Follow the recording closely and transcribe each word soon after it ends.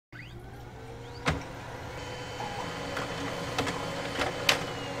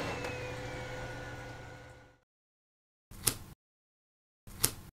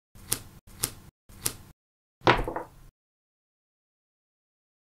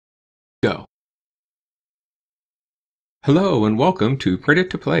Go. Hello and welcome to Print It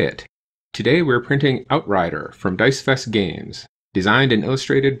to Play It. Today we're printing Outrider from Dicefest Games, designed and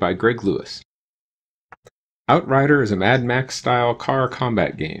illustrated by Gregg Lewis. Outrider is a Mad Max-style car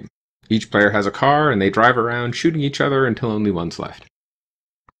combat game. Each player has a car and they drive around shooting each other until only one's left.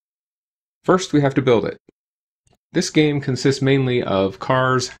 First we have to build it. This game consists mainly of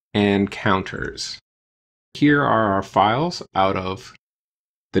cars and counters. Here are our files out of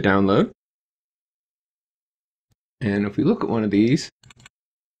the download. And if we look at one of these,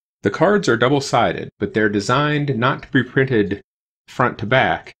 the cards are double-sided, but they're designed not to be printed front to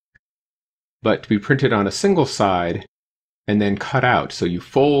back, but to be printed on a single side and then cut out. So you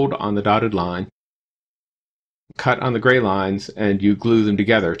fold on the dotted line, cut on the gray lines, and you glue them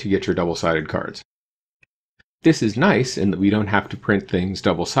together to get your double-sided cards. This is nice in that we don't have to print things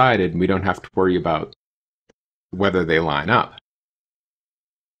double-sided and we don't have to worry about whether they line up.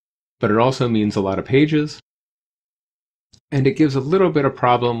 But it also means a lot of pages, and it gives a little bit of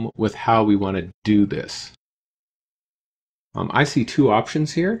problem with how we want to do this. I see two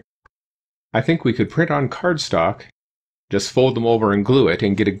options here. I think we could print on cardstock, just fold them over and glue it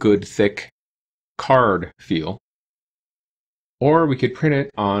and get a good thick card feel. Or we could print it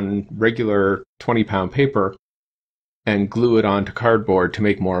on regular 20-pound paper and glue it onto cardboard to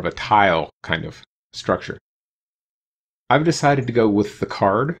make more of a tile kind of structure. I've decided to go with the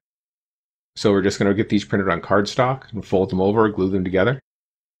card. So we're just going to get these printed on cardstock and fold them over, glue them together.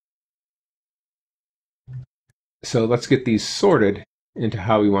 So let's get these sorted into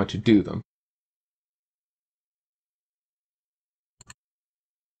how we want to do them.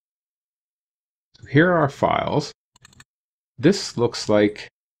 So here are our files. This looks like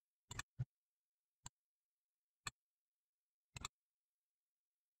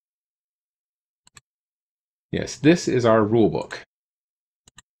this is our rulebook,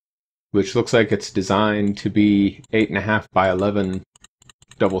 which looks like it's designed to be 8.5 by 11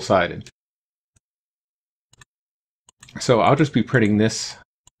 double-sided. So I'll just be printing this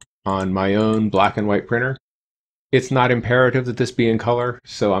on my own black and white printer. It's not imperative that this be in color,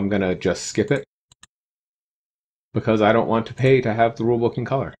 so I'm going to just skip it because I don't want to pay to have the rulebook in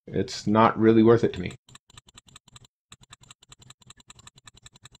color. It's not really worth it to me.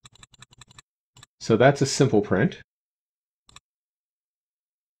 So that's a simple print.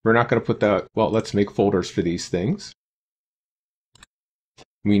 We're not going to put that, well, let's make folders for these things.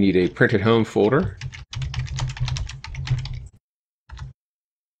 We need a print at home folder.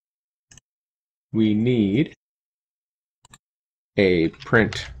 We need a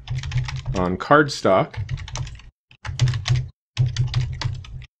print on cardstock.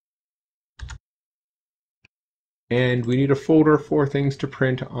 And we need a folder for things to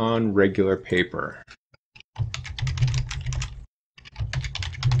print on regular paper.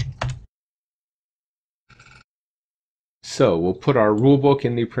 So we'll put our rulebook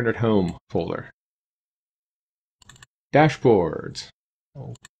in the Print at Home folder. Dashboards.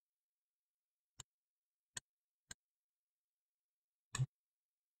 Oh.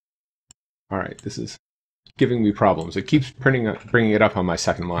 All right, this is giving me problems. It keeps bringing it up on my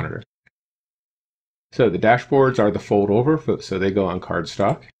second monitor. So the dashboards are the fold over, so they go on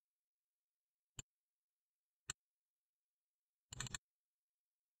cardstock.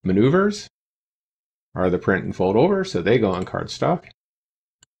 Maneuvers are the print and fold over, so they go on cardstock.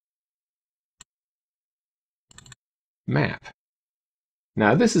 Map.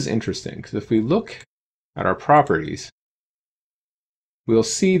 Now this is interesting, because if we look at our properties, we'll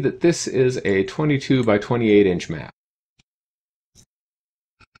see that this is a 22 by 28 inch map.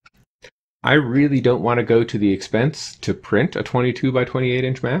 I really don't want to go to the expense to print a 22 by 28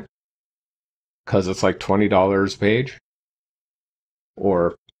 inch map, because it's like $20 a page.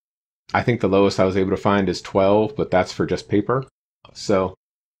 Or I think the lowest I was able to find is 12, but that's for just paper. So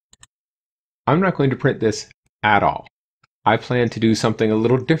I'm not going to print this at all. I plan to do something a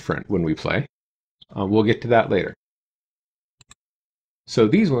little different when we play. We'll get to that later. So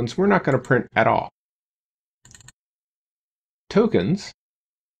these ones we're not going to print at all. Tokens,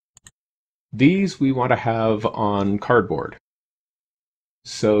 these we want to have on cardboard.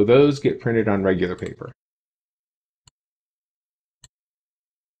 So those get printed on regular paper.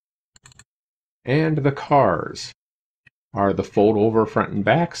 And the cars are the fold over front and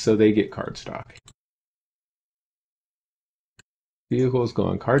back, so they get cardstock. Vehicles go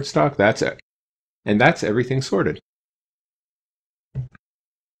on cardstock, that's it. And that's everything sorted.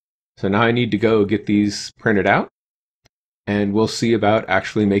 So now I need to go get these printed out, and we'll see about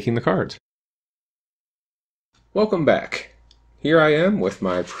actually making the cards. Welcome back. Here I am with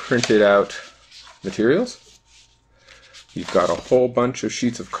my printed out materials. You've got a whole bunch of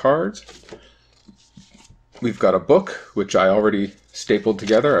sheets of cards. We've got a book, which I already stapled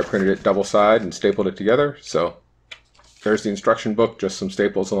together. I printed it double side and stapled it together. So there's the instruction book, just some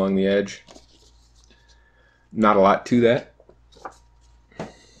staples along the edge. Not a lot to that.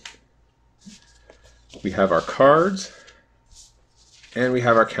 We have our cards, and we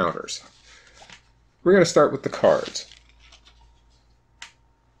have our counters. We're going to start with the cards.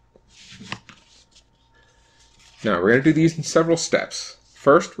 Now, we're going to do these in several steps.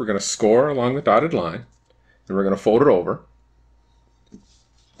 First, we're going to score along the dotted line, and we're going to fold it over.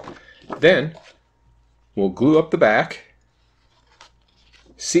 Then, we'll glue up the back,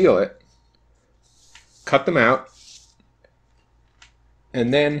 seal it, cut them out,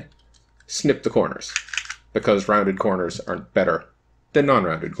 and then snip the corners, because rounded corners aren't better than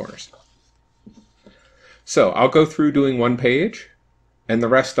non-rounded corners. So I'll go through doing one page, and the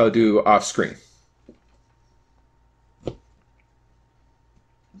rest I'll do off screen.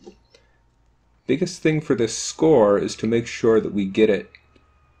 Biggest thing for this score is to make sure that we get it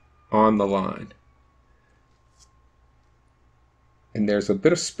on the line. And there's a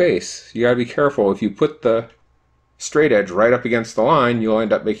bit of space. You gotta be careful. If you put the straight edge right up against the line, you'll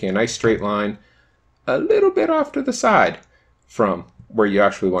end up making a nice straight line a little bit off to the side from where you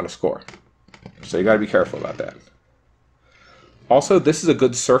actually want to score. So you got to be careful about that. Also, this is a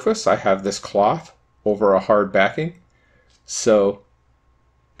good surface. I have this cloth over a hard backing, so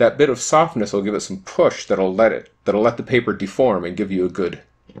that bit of softness will give it some push that'll let the paper deform and give you a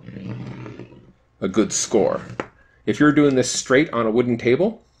good score. If you're doing this straight on a wooden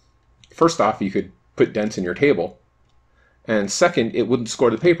table, first off, you could put dents in your table, and second, it wouldn't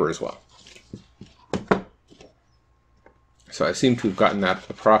score the paper as well. So I seem to have gotten that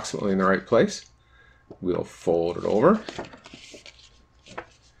approximately in the right place. We'll fold it over.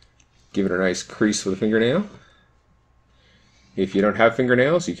 Give it a nice crease with a fingernail. If you don't have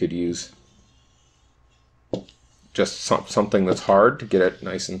fingernails, you could use just something that's hard to get it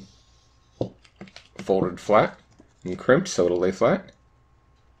nice and folded flat and crimped so it'll lay flat.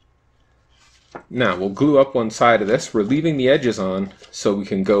 Now we'll glue up one side of this. We're leaving the edges on so we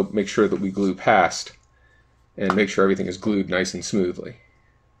can go make sure that we glue past and make sure everything is glued nice and smoothly.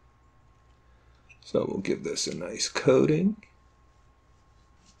 So we'll give this a nice coating.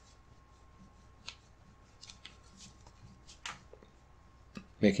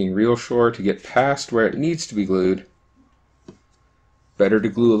 Making real sure to get past where it needs to be glued. Better to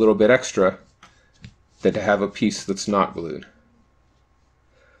glue a little bit extra than to have a piece that's not glued.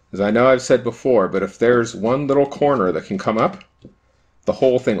 As I know I've said before, but if there's one little corner that can come up, the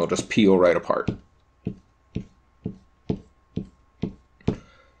whole thing will just peel right apart.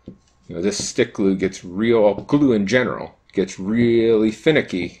 You know, this stick glue glue in general gets really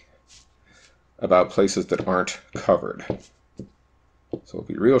finicky about places that aren't covered. So we'll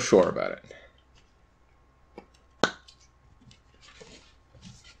be real sure about it.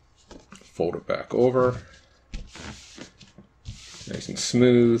 Fold it back over. Nice and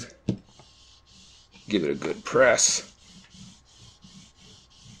smooth. Give it a good press.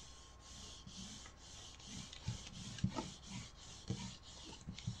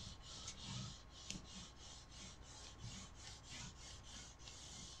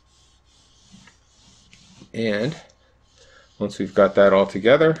 And once we've got that all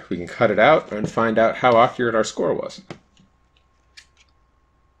together, we can cut it out and find out how accurate our score was.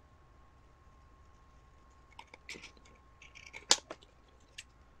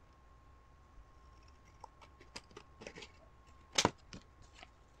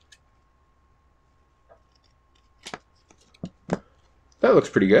 That looks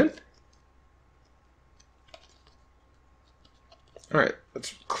pretty good. All right,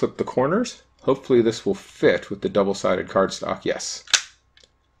 let's clip the corners. Hopefully this will fit with the double-sided cardstock. Yes.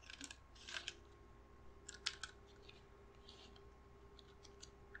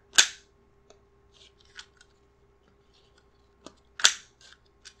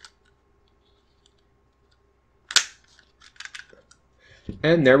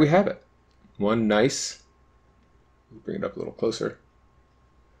 And there we have it. One nice, bring it up a little closer.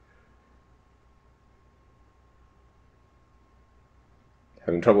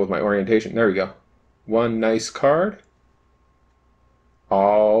 Having trouble with my orientation. There we go. One nice card,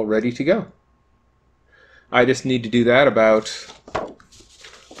 all ready to go. I just need to do that about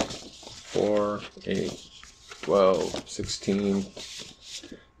 4, 8, 12, 16,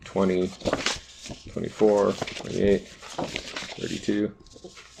 20, 24, 28, 32,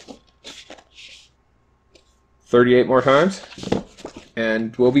 38 more times,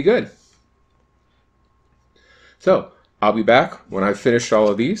 and we'll be good. So I'll be back when I've finished all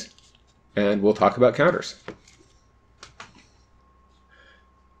of these, and we'll talk about counters.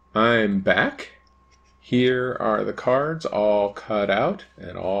 I'm back. Here are the cards all cut out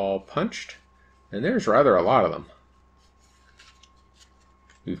and all punched, and there's rather a lot of them.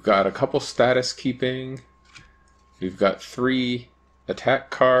 We've got a couple status keeping, we've got 3 attack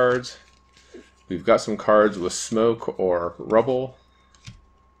cards, we've got some cards with smoke or rubble,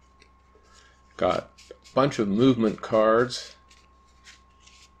 got a bunch of movement cards,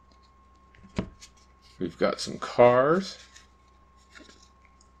 we've got some cars.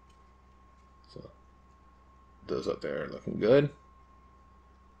 So those up there are looking good.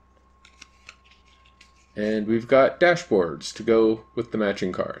 And we've got dashboards to go with the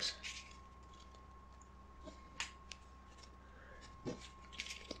matching cars.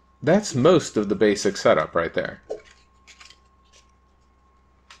 That's most of the basic setup right there.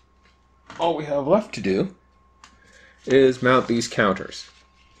 All we have left to do is mount these counters.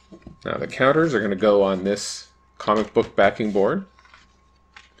 Now the counters are going to go on this comic book backing board,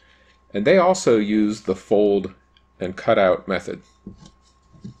 and they also use the fold and cut out method.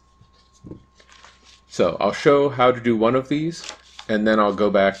 So I'll show how to do one of these, and then I'll go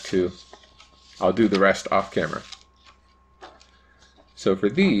back to, I'll do the rest off camera. So for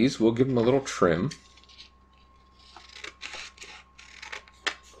these, we'll give them a little trim.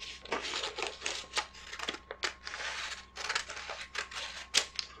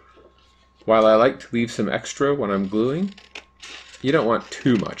 While I like to leave some extra when I'm gluing, you don't want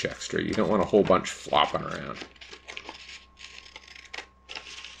too much extra. You don't want a whole bunch flopping around.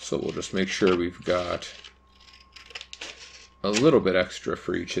 So we'll just make sure we've got a little bit extra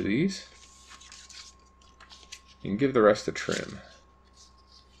for each of these, and give the rest a trim.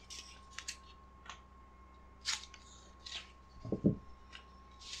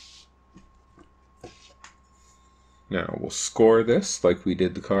 Now we'll score this like we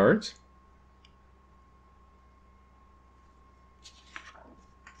did the cards.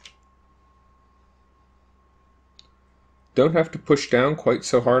 Don't have to push down quite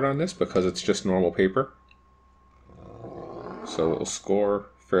so hard on this because it's just normal paper. So it'll score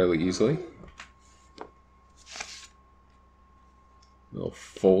fairly easily. We'll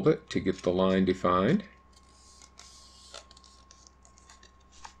fold it to get the line defined.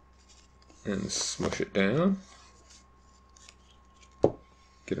 And smush it down.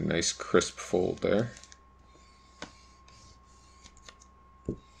 Get a nice crisp fold there.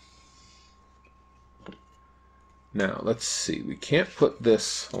 Now, let's see, we can't put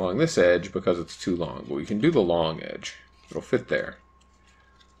this along this edge because it's too long, but we can do the long edge. It'll fit there.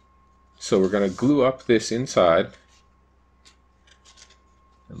 So we're going to glue up this inside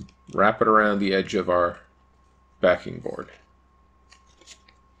and wrap it around the edge of our backing board.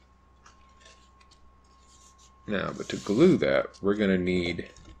 Now, but to glue that, we're going to need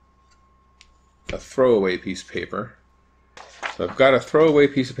a throwaway piece of paper. So I've got a throwaway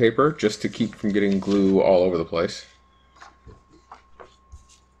piece of paper just to keep from getting glue all over the place.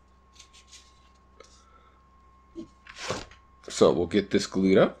 So we'll get this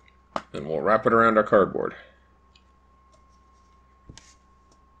glued up and we'll wrap it around our cardboard.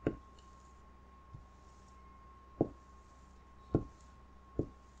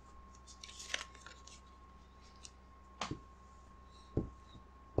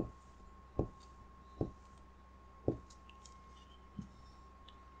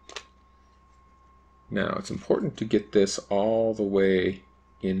 Now it's important to get this all the way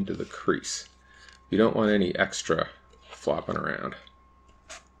into the crease. You don't want any extra flopping around.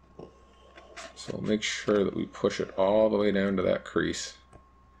 So we'll make sure that we push it all the way down to that crease.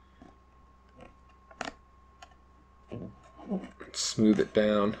 Smooth it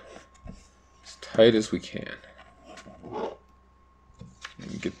down as tight as we can.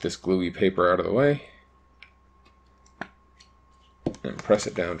 And get this gluey paper out of the way. And press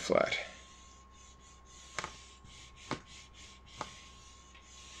it down flat.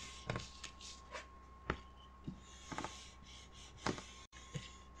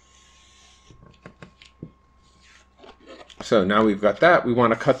 So now we've got that, we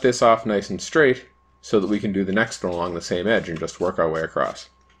want to cut this off nice and straight so that we can do the next one along the same edge and just work our way across.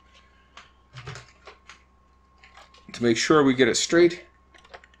 To make sure we get it straight,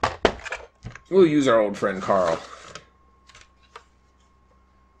 we'll use our old friend Carl.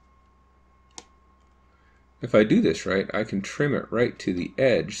 If I do this right, I can trim it right to the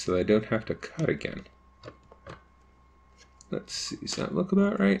edge so that I don't have to cut again. Let's see, does that look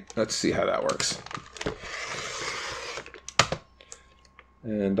about right? Let's see how that works.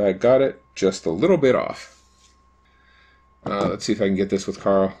 And I got it just a little bit off. Let's see if I can get this with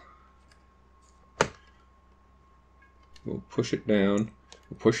Carl. We'll push it down,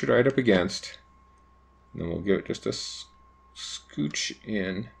 we'll push it right up against, and then we'll give it just a scooch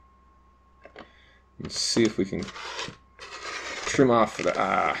in Let's see if we can trim off the...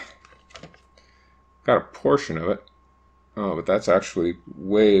 got a portion of it. Oh, but that's actually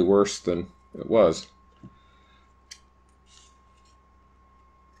way worse than it was.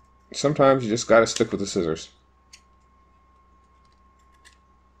 Sometimes you just gotta stick with the scissors.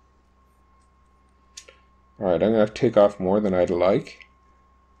 Alright, I'm gonna have to take off more than I'd like,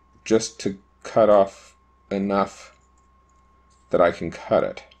 just to cut off enough that I can cut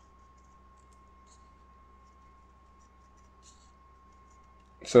it.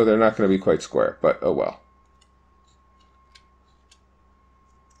 So they're not going to be quite square, but oh well.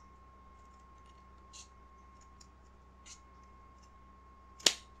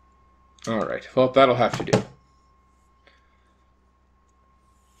 Alright, well that'll have to do.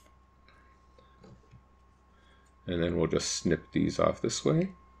 And then we'll just snip these off this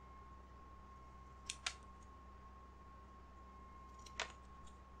way.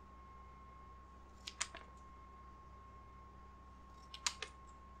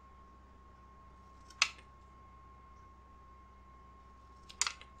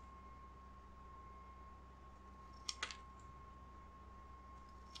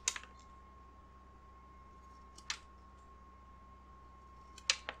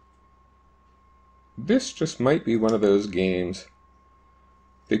 This just might be one of those games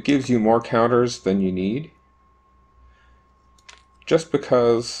that gives you more counters than you need. Just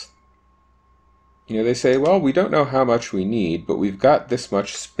because, you know, they say, well, we don't know how much we need, but we've got this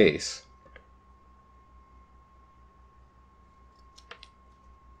much space.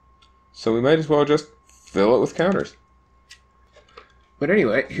 So we might as well just fill it with counters. But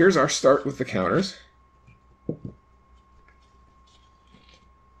anyway, here's our start with the counters.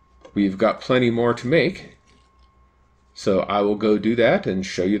 We've got plenty more to make, so I will go do that and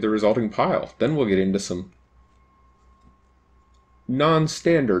show you the resulting pile. Then we'll get into some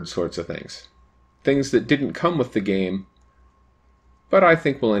non-standard sorts of things. Things that didn't come with the game, but I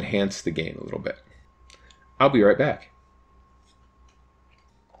think will enhance the game a little bit. I'll be right back.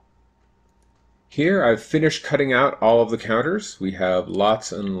 Here I've finished cutting out all of the counters. We have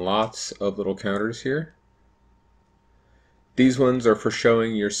lots and lots of little counters here. These ones are for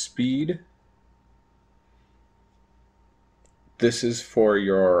showing your speed. This is for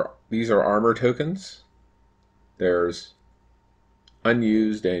your, these are armor tokens. There's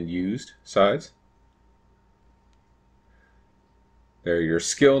unused and used sides. They're your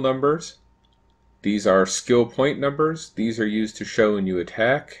skill numbers. These are skill point numbers. These are used to show when you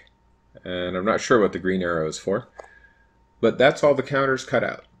attack. And I'm not sure what the green arrow is for. But that's all the counters cut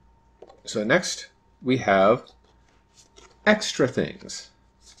out. So next we have extra things.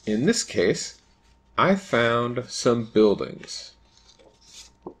 In this case, I found some buildings.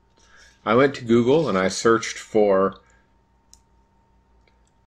 I went to Google and I searched for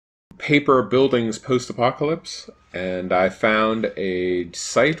paper buildings post-apocalypse, and I found a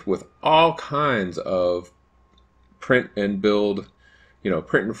site with all kinds of print and build,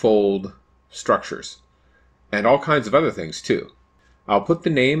 print and fold structures, and all kinds of other things too. I'll put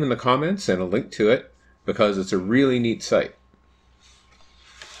the name in the comments and a link to it, because it's a really neat site.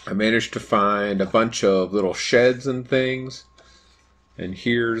 I managed to find a bunch of little sheds and things, and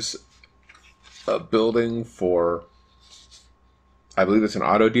here's a building for, I believe it's an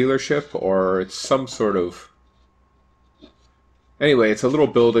auto dealership, or it's some sort of, anyway, it's a little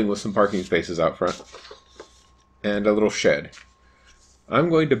building with some parking spaces out front and a little shed. I'm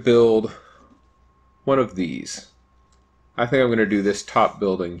going to build one of these. I think I'm going to do this top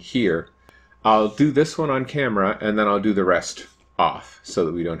building here. I'll do this one on camera, and then I'll do the rest off, so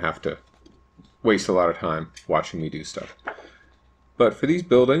that we don't have to waste a lot of time watching me do stuff. But for these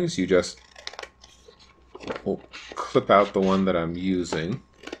buildings, you just will clip out the one that I'm using.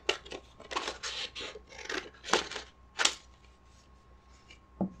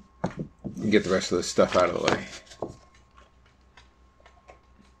 And get the rest of this stuff out of the way.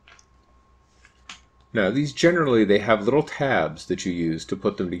 Now, these generally, they have little tabs that you use to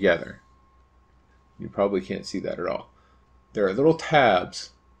put them together. You probably can't see that at all. There are little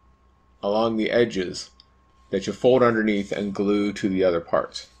tabs along the edges that you fold underneath and glue to the other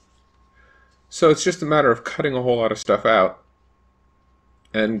parts. So it's just a matter of cutting a whole lot of stuff out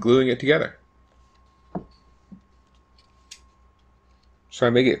and gluing it together. So I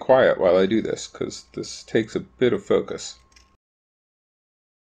may get quiet while I do this, because this takes a bit of focus.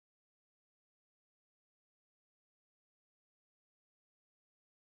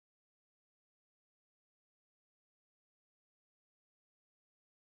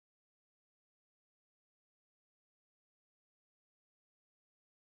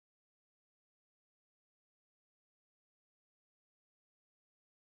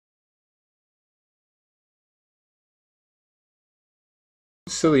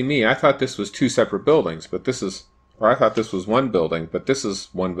 silly me, I thought this was two separate buildings, but this is, or I thought this was one building, but this is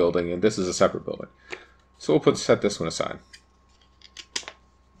one building and this is a separate building. So we'll set this one aside.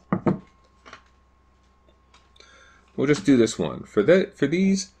 We'll just do this one. For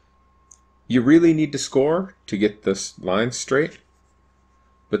these, you really need to score to get this line straight,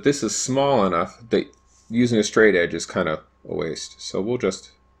 but this is small enough that using a straight edge is kind of a waste. So we'll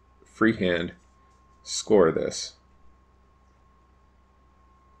just freehand score this.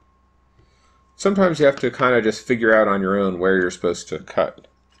 Sometimes you have to kind of just figure out on your own where you're supposed to cut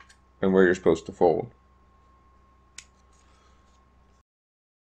and where you're supposed to fold.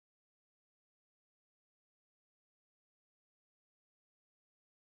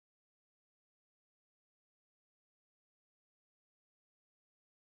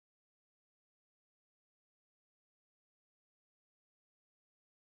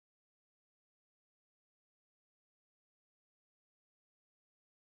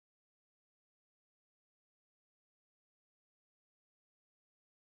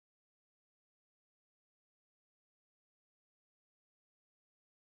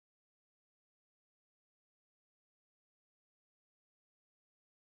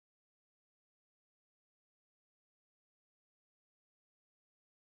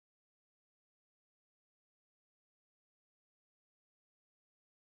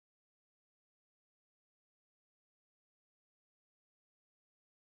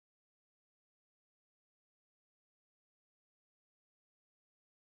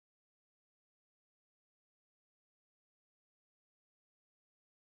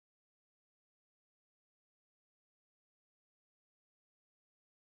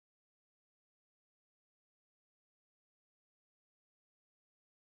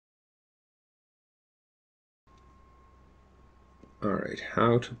 Alright,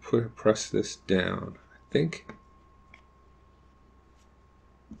 how to press this down. I think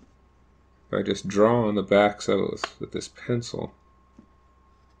if I just draw on the backs of it with this pencil,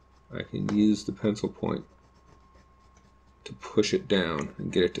 I can use the pencil point to push it down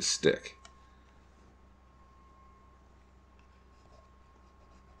and get it to stick.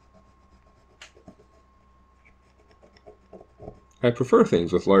 I prefer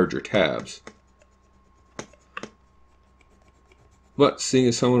things with larger tabs. But seeing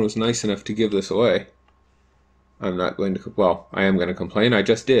as someone was nice enough to give this away, I'm not going to, well, I am going to complain, I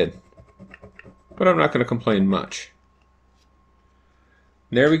just did. But I'm not going to complain much.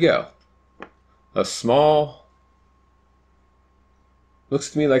 And there we go. A small,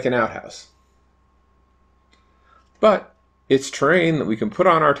 looks to me like an outhouse. But it's terrain that we can put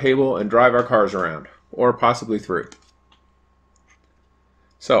on our table and drive our cars around, or possibly through.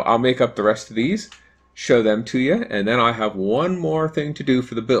 So I'll make up the rest of these, show them to you, and then I have one more thing to do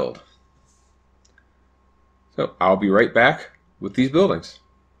for the build. So I'll be right back with these buildings.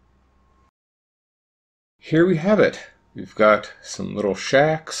 Here we have it. We've got some little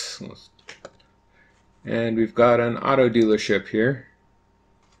shacks, and we've got an auto dealership here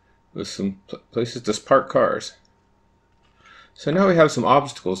with some places to park cars. So now we have some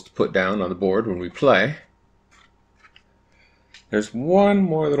obstacles to put down on the board when we play. There's one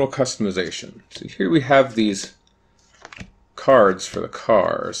more little customization. So here we have these cards for the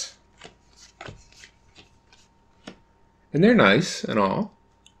cars. And they're nice and all.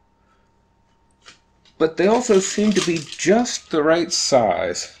 But they also seem to be just the right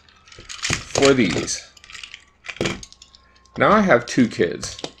size for these. Now I have two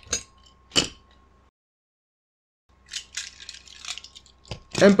kids.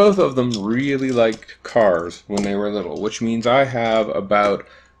 And both of them really liked cars when they were little, which means I have about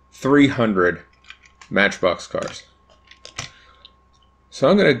 300 Matchbox cars. So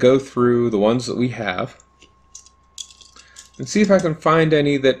I'm going to go through the ones that we have and see if I can find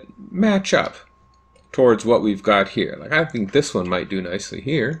any that match up towards what we've got here. Like, I think this one might do nicely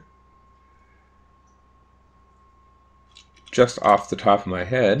here. Just off the top of my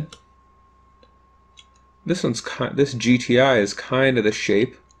head. This GTI is kind of the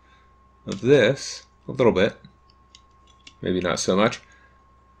shape of this, a little bit. Maybe not so much.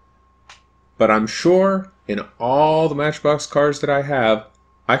 But I'm sure in all the Matchbox cars that I have,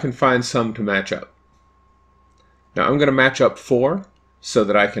 I can find some to match up. Now I'm going to match up 4 so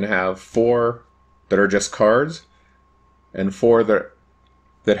that I can have 4 that are just cards and 4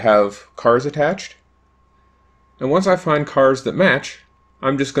 that have cars attached. And once I find cars that match,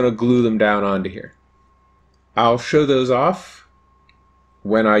 I'm just going to glue them down onto here. I'll show those off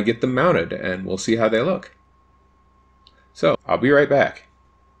when I get them mounted, and we'll see how they look. So, I'll be right back.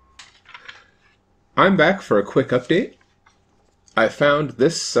 I'm back for a quick update. I found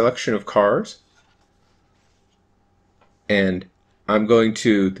this selection of cars, and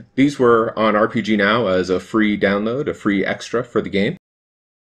These were on RPG Now as a free download, a free extra for the game.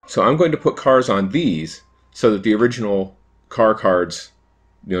 So I'm going to put cars on these so that the original car cards,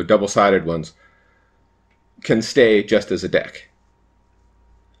 double-sided ones, can stay just as a deck.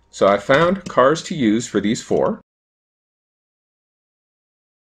 So I found cars to use for these 4.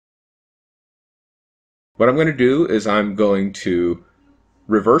 What I'm going to do is I'm going to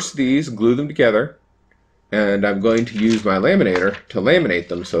reverse these, glue them together, and I'm going to use my laminator to laminate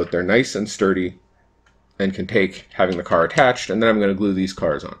them so that they're nice and sturdy and can take having the car attached, and then I'm going to glue these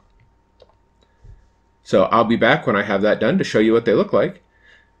cars on. So I'll be back when I have that done to show you what they look like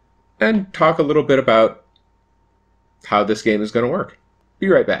and talk a little bit about how this game is going to work. Be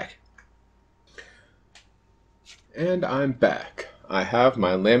right back. And I'm back. I have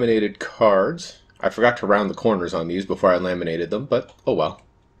my laminated cards. I forgot to round the corners on these before I laminated them, but oh well.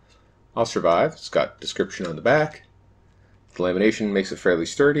 I'll survive. It's got description on the back. The lamination makes it fairly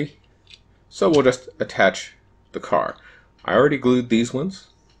sturdy. So we'll just attach the car. I already glued these ones,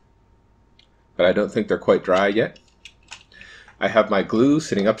 but I don't think they're quite dry yet. I have my glue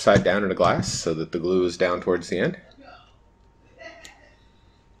sitting upside down in a glass so that the glue is down towards the end.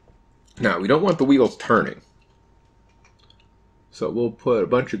 Now, we don't want the wheels turning. So we'll put a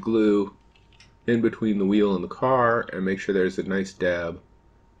bunch of glue in between the wheel and the car and make sure there's a nice dab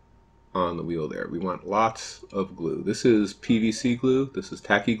on the wheel there. We want lots of glue. This is PVC glue. This is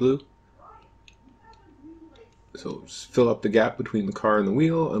tacky glue. So just fill up the gap between the car and the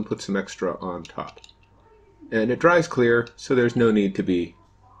wheel and put some extra on top. And it dries clear, so there's no need to be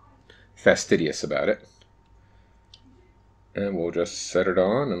fastidious about it. And we'll just set it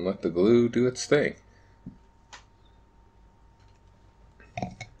on and let the glue do its thing.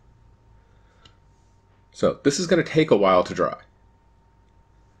 So this is going to take a while to dry.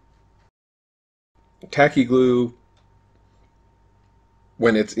 Tacky glue,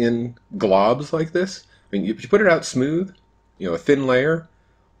 when it's in globs like this, I mean, if you put it out smooth, a thin layer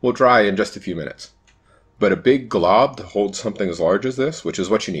will dry in just a few minutes. But a big glob to hold something as large as this, which is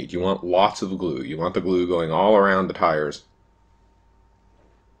what you need. You want lots of glue. You want the glue going all around the tires.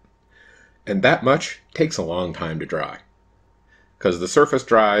 And that much takes a long time to dry, because the surface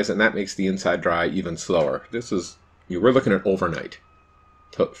dries and that makes the inside dry even slower. We're looking at overnight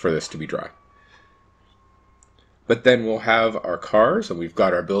for this to be dry. But then we'll have our cars and we've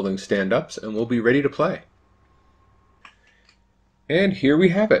got our building stand-ups and we'll be ready to play. And here we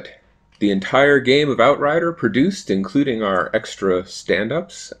have it. The entire game of Outrider produced, including our extra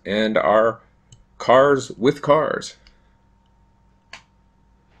stand-ups and our cars with cars.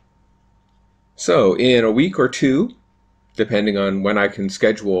 So in a week or 2, depending on when I can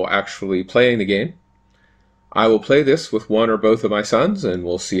schedule actually playing the game, I will play this with one or both of my sons and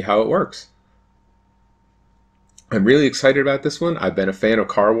we'll see how it works. I'm really excited about this one. I've been a fan of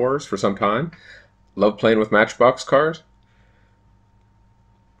Car Wars for some time. Love playing with Matchbox cars.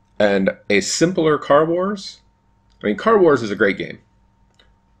 And a simpler Car Wars, Car Wars is a great game,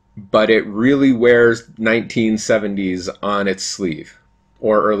 but it really wears 1970s on its sleeve,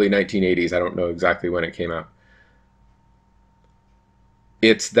 or early 1980s. I don't know exactly when it came out.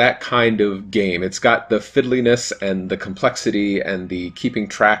 It's that kind of game. It's got the fiddliness and the complexity and the keeping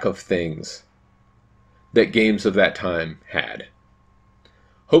track of things that games of that time had.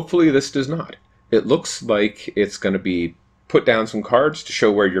 Hopefully this does not. It looks like it's going to be put down some cards to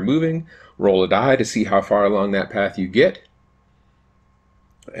show where you're moving, roll a die to see how far along that path you get,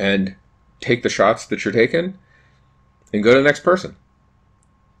 and take the shots that you're taking, and go to the next person.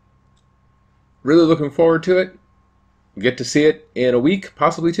 Really looking forward to it. We'll get to see it in a week,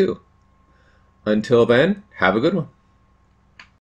 possibly 2. Until then, have a good one.